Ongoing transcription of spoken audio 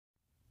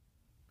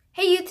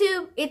Hey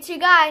YouTube, it's your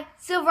guy,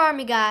 Silver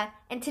Army Guy,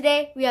 and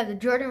today we have the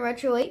Jordan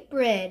Retro 8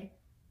 Bred.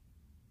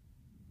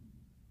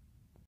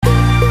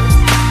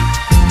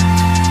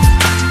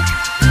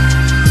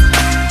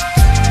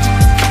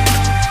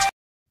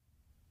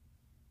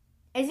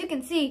 As you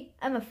can see,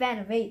 I'm a fan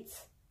of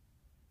 8s.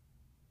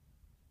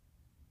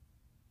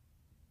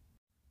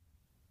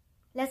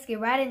 Let's get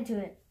right into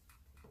it.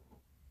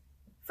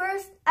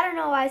 First, I don't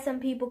know why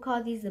some people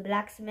call these the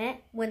black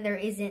cement when there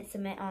isn't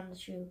cement on the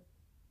shoe.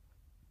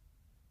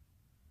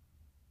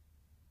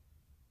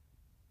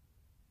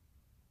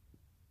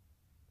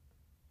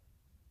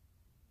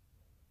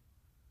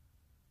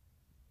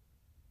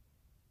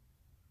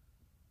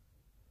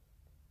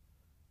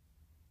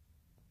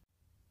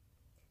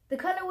 The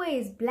colorway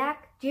is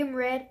black, gym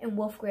red, and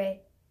wolf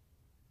gray.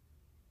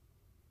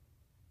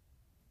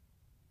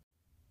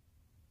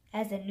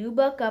 Has a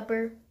nubuck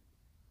upper,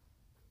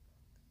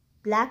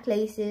 black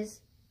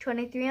laces,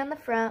 23 on the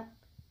front,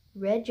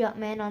 red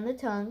Jumpman on the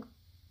tongue,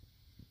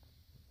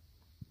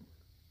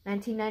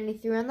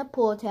 1993 on the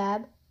pull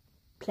tab,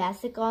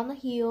 plastic on the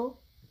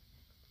heel.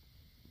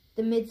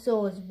 The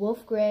midsole is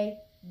wolf gray,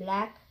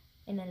 black,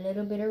 and a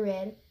little bit of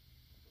red.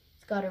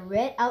 It's got a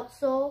red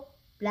outsole,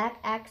 black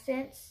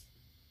accents,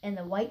 and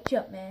the white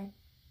Jumpman.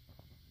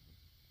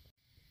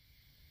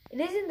 It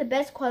isn't the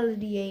best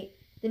quality 8.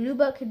 The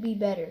nubuck could be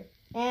better,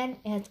 and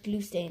it has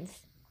glue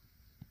stains.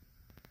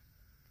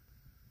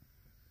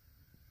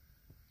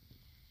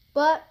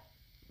 But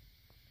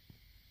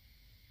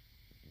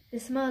the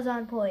smell is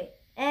on point,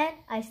 and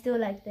I still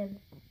like them.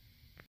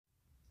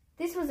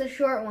 This was a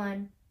short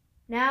one.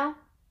 Now,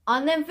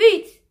 on them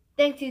feet!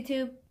 Thanks,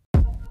 YouTube.